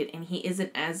connected and he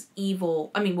isn't as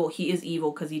evil? I mean, well, he is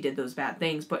evil because he did those bad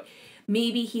things, but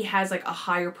maybe he has, like, a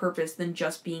higher purpose than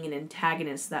just being an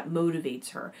antagonist that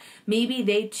motivates her. Maybe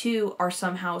they, too, are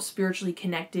somehow spiritually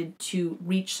connected to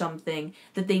reach something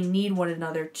that they need one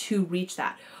another to reach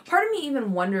that. Part of me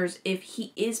even wonders if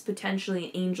he is potentially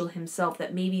an angel himself,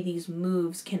 that maybe these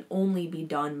moves can only be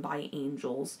done by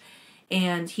angels,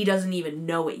 and he doesn't even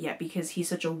know it yet because he's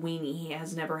such a weenie. He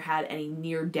has never had any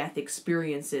near-death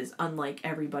experiences, unlike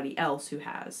everybody else who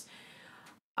has.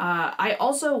 I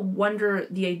also wonder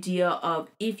the idea of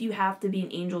if you have to be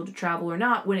an angel to travel or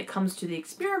not when it comes to the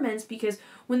experiments, because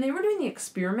when they were doing the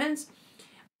experiments,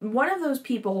 one of those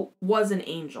people was an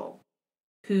angel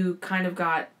who kind of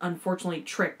got, unfortunately,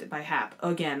 tricked by Hap.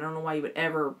 Again, I don't know why you would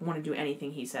ever want to do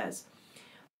anything he says.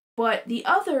 But the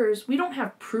others, we don't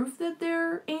have proof that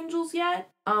they're angels yet.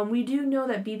 We do know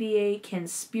that BB-8 can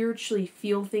spiritually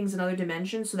feel things in other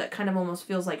dimensions, so that kind of almost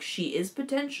feels like she is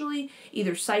potentially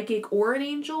either psychic or an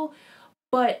angel.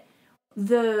 But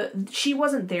she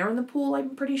wasn't there in the pool,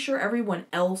 I'm pretty sure. Everyone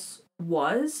else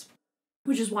was,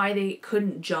 which is why they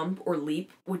couldn't jump or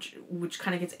leap, which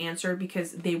kind of gets answered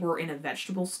because they were in a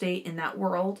vegetable state in that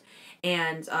world.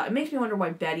 And it makes me wonder why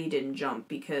Betty didn't jump,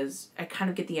 because I kind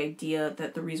of get the idea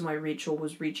that the reason why Rachel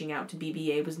was reaching out to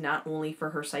BB-8 was not only for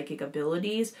her psychic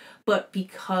abilities, but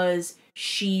because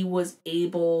she was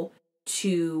able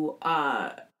to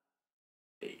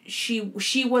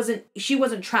she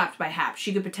wasn't trapped by Hap.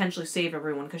 She could potentially save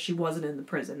everyone because she wasn't in the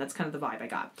prison. That's kind of the vibe I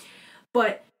got.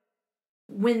 But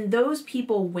when those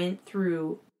people went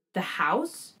through the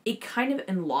house, it kind of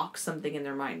unlocks something in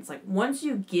their minds. Like, once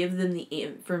you give them the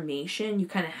information, you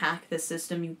kind of hack the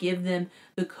system, you give them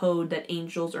the code that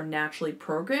angels are naturally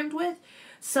programmed with,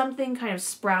 something kind of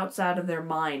sprouts out of their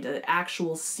mind, an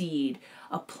actual seed,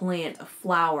 a plant, a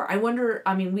flower. I wonder,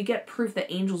 I mean, we get proof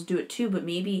that angels do it too, but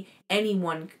maybe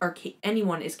anyone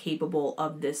is capable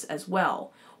of this as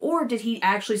well. Or did he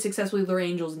actually successfully lure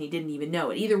angels and he didn't even know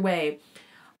it? Either way,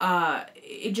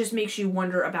 it just makes you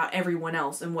wonder about everyone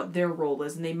else and what their role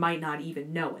is, and they might not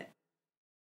even know it.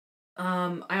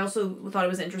 I also thought it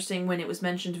was interesting when it was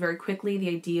mentioned very quickly, the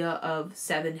idea of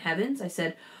 7 heavens. I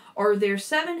said, are there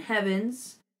 7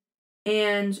 heavens,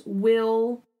 and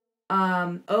will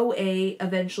OA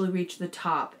eventually reach the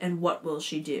top, and what will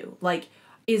she do? Like,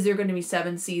 is there going to be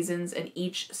 7 seasons and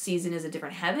each season is a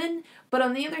different heaven? But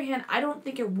on the other hand, I don't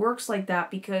think it works like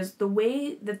that, because the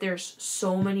way that there's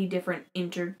so many different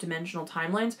interdimensional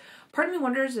timelines, part of me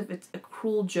wonders if it's a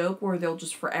cruel joke where they'll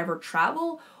just forever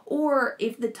travel, or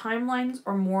if the timelines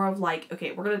are more of like,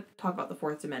 okay, we're gonna talk about the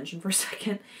fourth dimension for a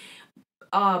second.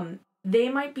 They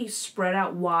might be spread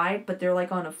out wide, but they're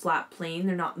like on a flat plane.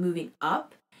 They're not moving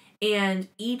up. And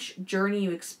each journey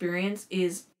you experience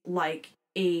is like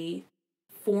a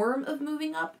form of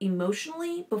moving up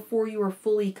emotionally before you are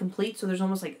fully complete. So there's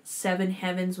almost like 7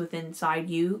 heavens within inside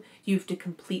you. You have to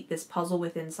complete this puzzle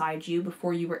within inside you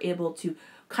before you were able to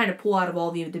kind of pull out of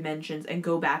all the dimensions and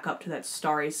go back up to that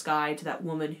starry sky, to that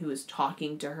woman who was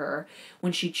talking to her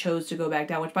when she chose to go back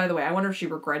down, which, by the way, I wonder if she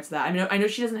regrets that. I mean, I know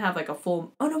she doesn't have like a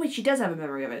full, oh no, wait, she does have a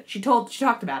memory of it. She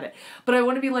talked about it. But I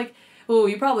want to be like, oh,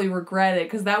 you probably regret it,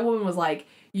 because that woman was like,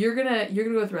 you're gonna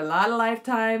go through a lot of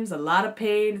lifetimes, a lot of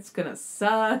pain, it's gonna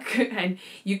suck, and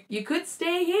you could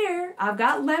stay here. I've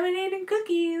got lemonade and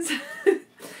cookies.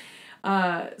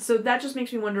 So that just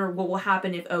makes me wonder what will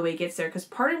happen if OA gets there, because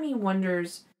part of me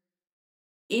wonders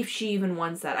if she even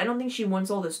wants that. I don't think she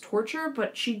wants all this torture,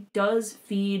 but she does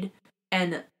feed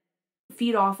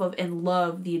off of and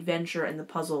love the adventure and the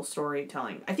puzzle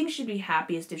storytelling. I think she'd be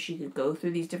happiest if she could go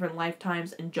through these different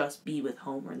lifetimes and just be with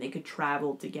Homer and they could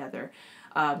travel together.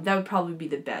 That would probably be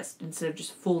the best, instead of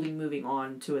just fully moving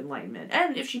on to enlightenment.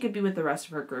 And if she could be with the rest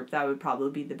of her group, that would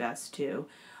probably be the best too.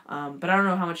 But I don't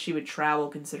know how much she would travel,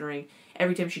 considering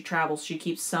every time she travels, she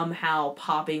keeps somehow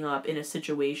popping up in a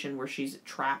situation where she's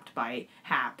trapped by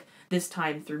Hap, this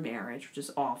time through marriage, which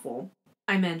is awful.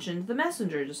 I mentioned the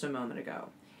messenger just a moment ago.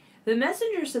 The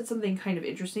messenger said something kind of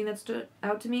interesting that stood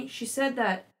out to me. She said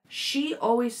that she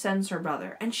always sends her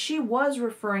brother, and she was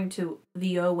referring to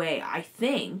the OA, I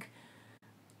think.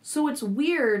 So it's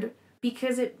weird,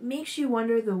 because it makes you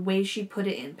wonder the way she put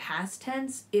it in past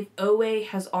tense, if OA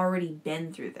has already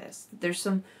been through this. There's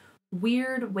some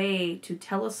weird way to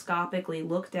telescopically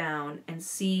look down and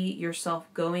see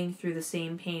yourself going through the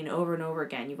same pain over and over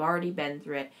again. You've already been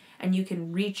through it, and you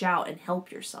can reach out and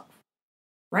help yourself.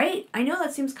 Right? I know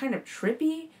that seems kind of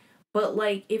trippy, but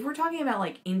like, if we're talking about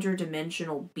like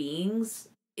interdimensional beings,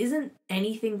 isn't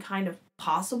anything kind of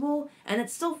possible? And it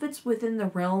still fits within the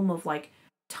realm of like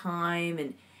time,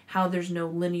 and how there's no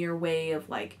linear way of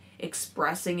like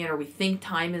expressing it, or we think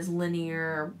time is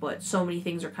linear, but so many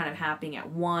things are kind of happening at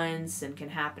once and can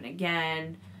happen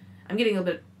again. I'm getting a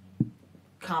bit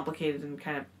complicated and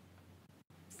kind of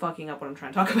fucking up what I'm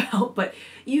trying to talk about, but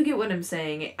you get what I'm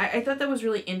saying. I thought that was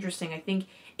really interesting. I think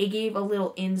it gave a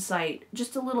little insight,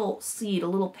 just a little seed, a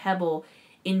little pebble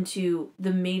into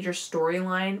the major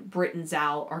storyline Brit and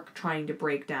Zal are trying to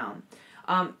break down.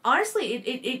 Honestly,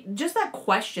 it just that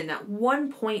question, that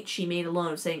one point she made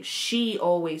alone of saying she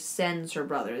always sends her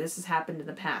brother. This has happened in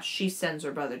the past. She sends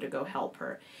her brother to go help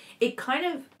her. It kind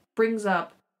of brings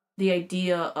up the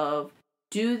idea of,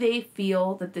 do they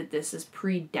feel that this is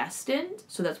predestined?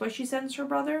 So that's why she sends her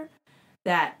brother?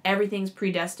 That everything's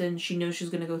predestined, she knows she's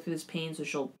going to go through this pain, so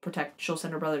she'll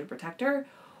send her brother to protect her?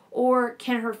 Or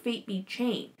can her fate be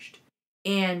changed?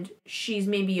 And she's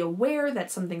maybe aware that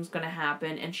something's going to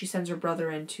happen, and she sends her brother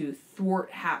in to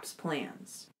thwart Hap's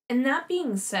plans. And that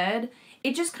being said,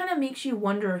 it just kind of makes you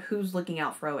wonder who's looking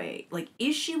out for OA. Like,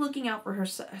 is she looking out for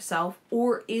herself,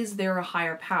 or is there a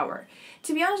higher power?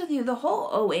 To be honest with you, the whole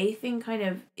OA thing kind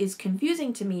of is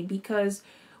confusing to me, because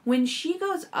when she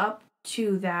goes up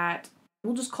to that,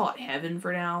 we'll just call it heaven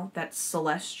for now, that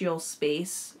celestial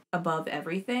space above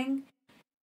everything,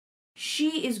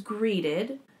 she is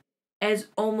greeted as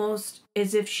almost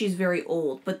as if she's very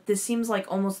old, but this seems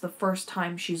like almost the first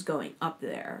time she's going up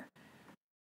there.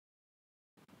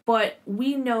 But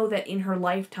we know that in her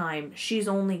lifetime, she's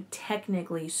only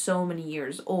technically so many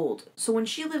years old. So when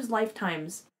she lives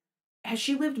lifetimes, has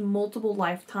she lived multiple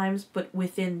lifetimes, but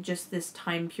within just this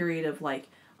time period of like,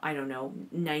 I don't know,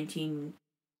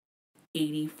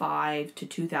 1985 to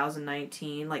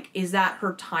 2019? Like, is that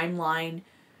her timeline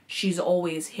she's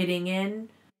always hitting in?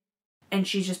 And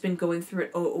she's just been going through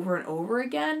it over and over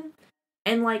again?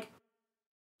 And like,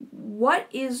 what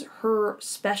is her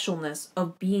specialness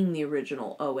of being the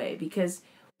original OA? Because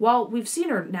while we've seen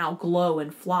her now glow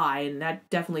and fly, and that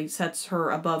definitely sets her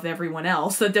above everyone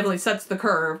else, that definitely sets the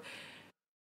curve,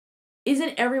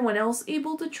 isn't everyone else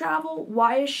able to travel?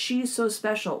 Why is she so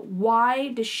special? Why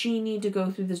does she need to go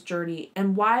through this journey?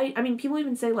 And why, I mean, people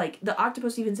even say, like, the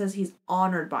octopus even says he's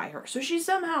honored by her. So she's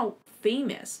somehow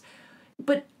famous.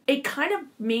 But it kind of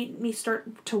made me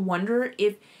start to wonder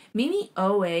if maybe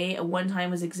OA at one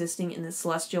time was existing in the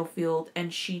celestial field,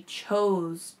 and she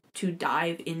chose to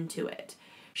dive into it.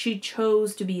 She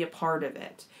chose to be a part of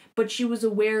it. But she was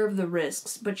aware of the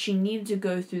risks, but she needed to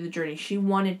go through the journey. She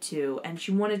wanted to, and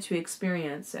she wanted to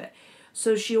experience it.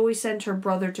 So she always sent her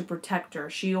brother to protect her.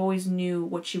 She always knew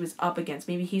what she was up against.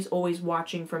 Maybe he's always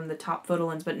watching from the top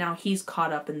footlands, but now he's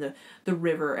caught up in the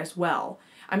river as well.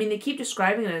 I mean, they keep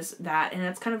describing it as that, and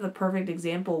that's kind of the perfect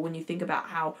example when you think about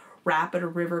how rapid a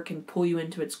river can pull you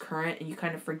into its current and you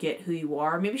kind of forget who you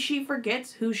are. Maybe she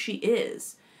forgets who she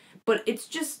is. But it's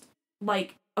just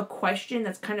like a question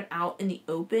that's kind of out in the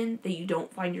open that you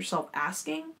don't find yourself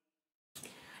asking.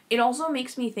 It also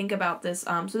makes me think about this.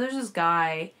 So there's this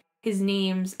guy, his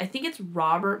name's, I think it's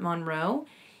Robert Monroe.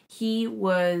 He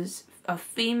was a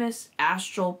famous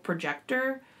astral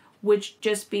projector, which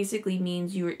just basically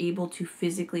means you are able to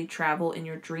physically travel in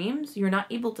your dreams. You're not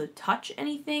able to touch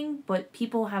anything, but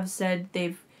people have said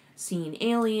they've seen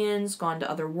aliens, gone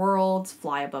to other worlds,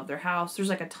 fly above their house. There's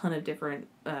like a ton of different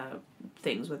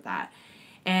things with that.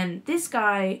 And this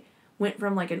guy went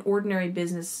from like an ordinary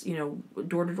business,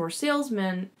 door-to-door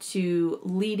salesman to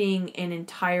leading an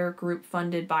entire group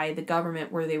funded by the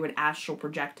government where they would astral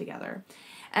project together.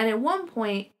 And at one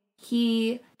point,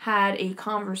 he had a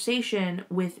conversation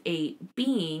with a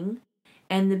being,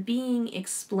 and the being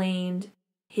explained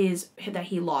that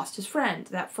he lost his friend.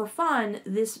 That for fun,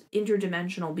 this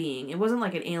interdimensional being, it wasn't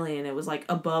like an alien, it was like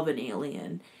above an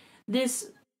alien. This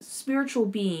spiritual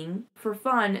being, for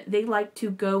fun, they like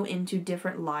to go into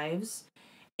different lives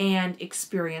and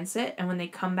experience it, and when they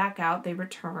come back out, they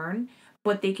return,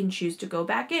 but they can choose to go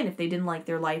back in. If they didn't like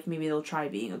their life, maybe they'll try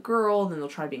being a girl, then they'll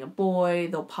try being a boy,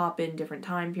 they'll pop in different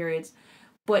time periods.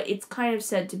 But it's kind of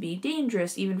said to be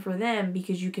dangerous even for them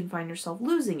because you can find yourself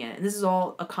losing it. And this is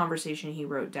all a conversation he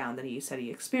wrote down that he said he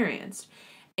experienced.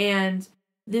 And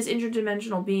this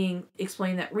interdimensional being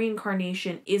explained that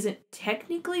reincarnation isn't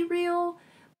technically real,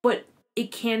 but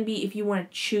it can be if you want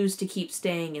to choose to keep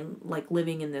staying and like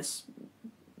living in this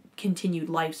continued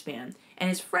lifespan. And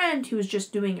his friend, who was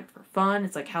just doing it for fun,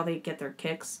 it's like how they get their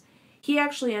kicks, he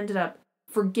actually ended up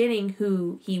forgetting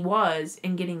who he was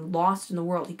and getting lost in the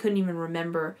world. He couldn't even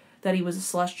remember that he was a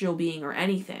celestial being or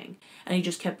anything. And he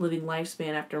just kept living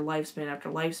lifespan after lifespan after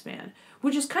lifespan,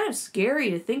 which is kind of scary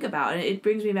to think about. And it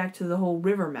brings me back to the whole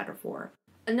river metaphor.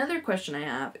 Another question I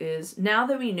have is, now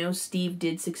that we know Steve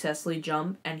did successfully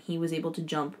jump and he was able to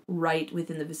jump right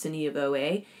within the vicinity of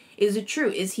OA, is it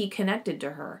true? Is he connected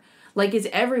to her? Like, is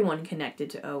everyone connected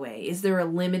to OA? Is there a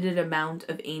limited amount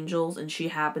of angels and she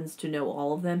happens to know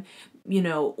all of them?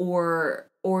 Or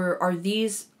are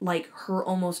these like her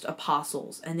almost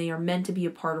apostles and they are meant to be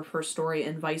a part of her story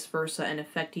and vice versa and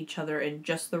affect each other in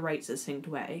just the right succinct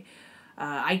way?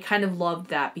 I kind of loved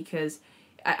that because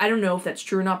I don't know if that's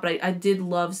true or not, but I did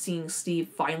love seeing Steve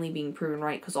finally being proven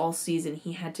right, because all season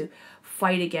he had to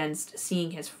fight against seeing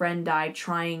his friend die,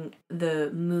 trying the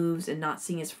moves and not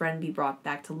seeing his friend be brought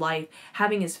back to life,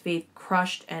 having his faith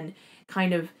crushed and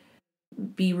kind of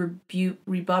be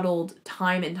rebutted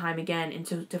time and time again, and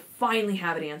to finally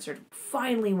have it answered,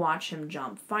 finally watch him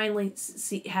jump, finally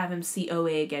have him see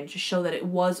OA again to show that it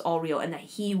was all real and that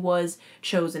he was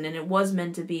chosen and it was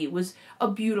meant to be, was a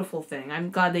beautiful thing.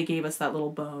 I'm glad they gave us that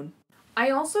little bone. I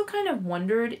also kind of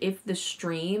wondered if the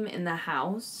stream in the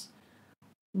house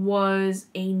was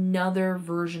another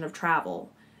version of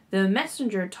travel. The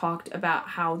messenger talked about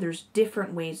how there's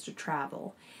different ways to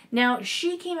travel. Now,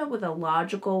 she came up with a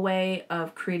logical way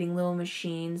of creating little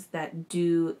machines that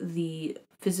do the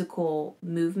physical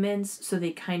movements, so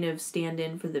they kind of stand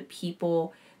in for the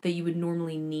people that you would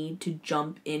normally need to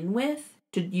jump in with,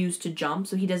 to use to jump,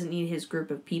 so he doesn't need his group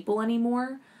of people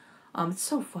anymore. It's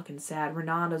so fucking sad.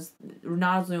 Renata's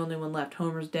the only one left.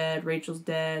 Homer's dead, Rachel's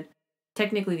dead,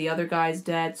 technically the other guy's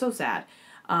dead. So sad.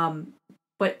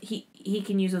 But he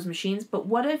can use those machines. But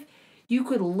what if you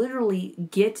could literally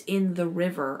get in the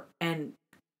river and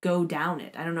go down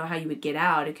it? I don't know how you would get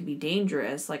out. It could be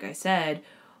dangerous, like I said.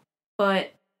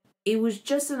 But it was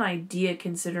just an idea,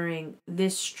 considering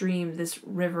this stream, this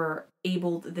river,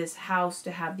 enabled this house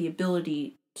to have the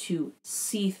ability to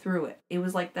see through it. It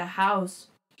was like the house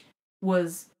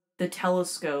was the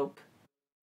telescope,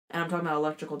 and I'm talking about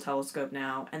electrical telescope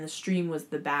now, and the stream was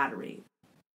the battery,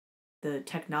 the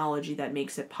technology that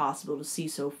makes it possible to see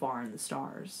so far in the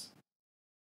stars.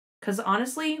 Because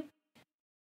honestly,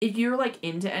 if you're like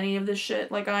into any of this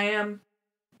shit like I am,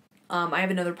 I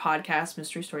have another podcast,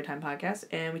 Mystery Storytime Podcast,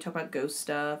 and we talk about ghost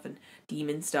stuff and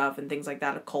demon stuff and things like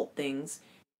that, occult things.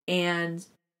 And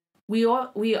we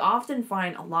often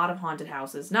find a lot of haunted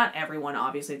houses. Not everyone,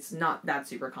 obviously, it's not that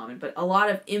super common, but a lot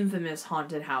of infamous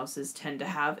haunted houses tend to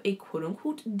have a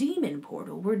quote-unquote demon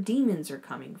portal where demons are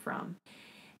coming from.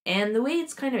 And the way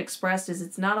it's kind of expressed is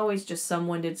it's not always just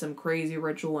someone did some crazy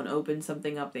ritual and opened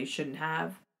something up they shouldn't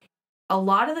have. a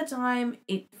lot of the time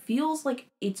it feels like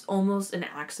it's almost an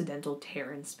accidental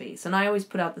tear in space. And I always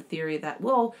put out the theory that,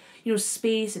 well,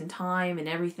 space and time and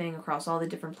everything across all the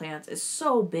different planets is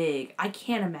so big, I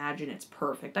can't imagine it's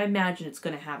perfect. I imagine it's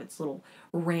going to have its little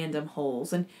random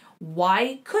holes. And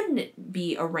why couldn't it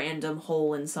be a random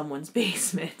hole in someone's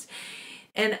basement?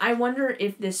 And I wonder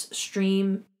if this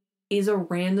stream is a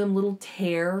random little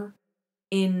tear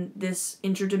in this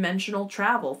interdimensional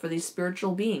travel for these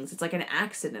spiritual beings. It's like an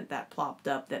accident that plopped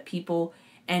up that people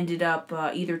ended up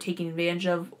either taking advantage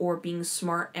of or being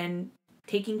smart and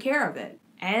taking care of it.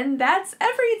 And that's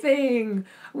everything!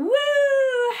 Woo!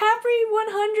 Happy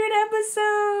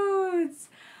 100 episodes!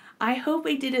 I hope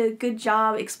I did a good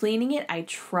job explaining it. I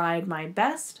tried my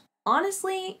best.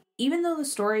 Honestly, even though the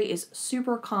story is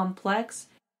super complex,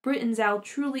 Brit and Zal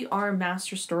truly are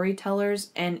master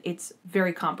storytellers, and it's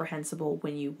very comprehensible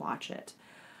when you watch it.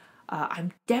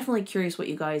 I'm definitely curious what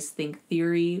you guys think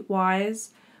theory-wise,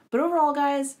 but overall,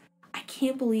 guys, I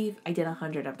can't believe I did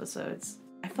 100 episodes.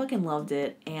 I fucking loved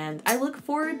it, and I look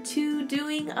forward to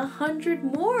doing 100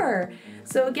 more.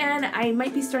 So again, I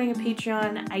might be starting a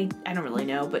Patreon. I don't really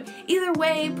know, but either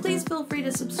way, please feel free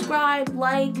to subscribe,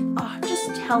 like,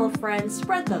 just tell a friend,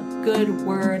 spread the good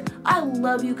word. I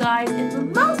love you guys in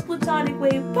the most platonic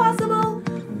way possible.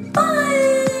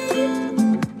 Bye!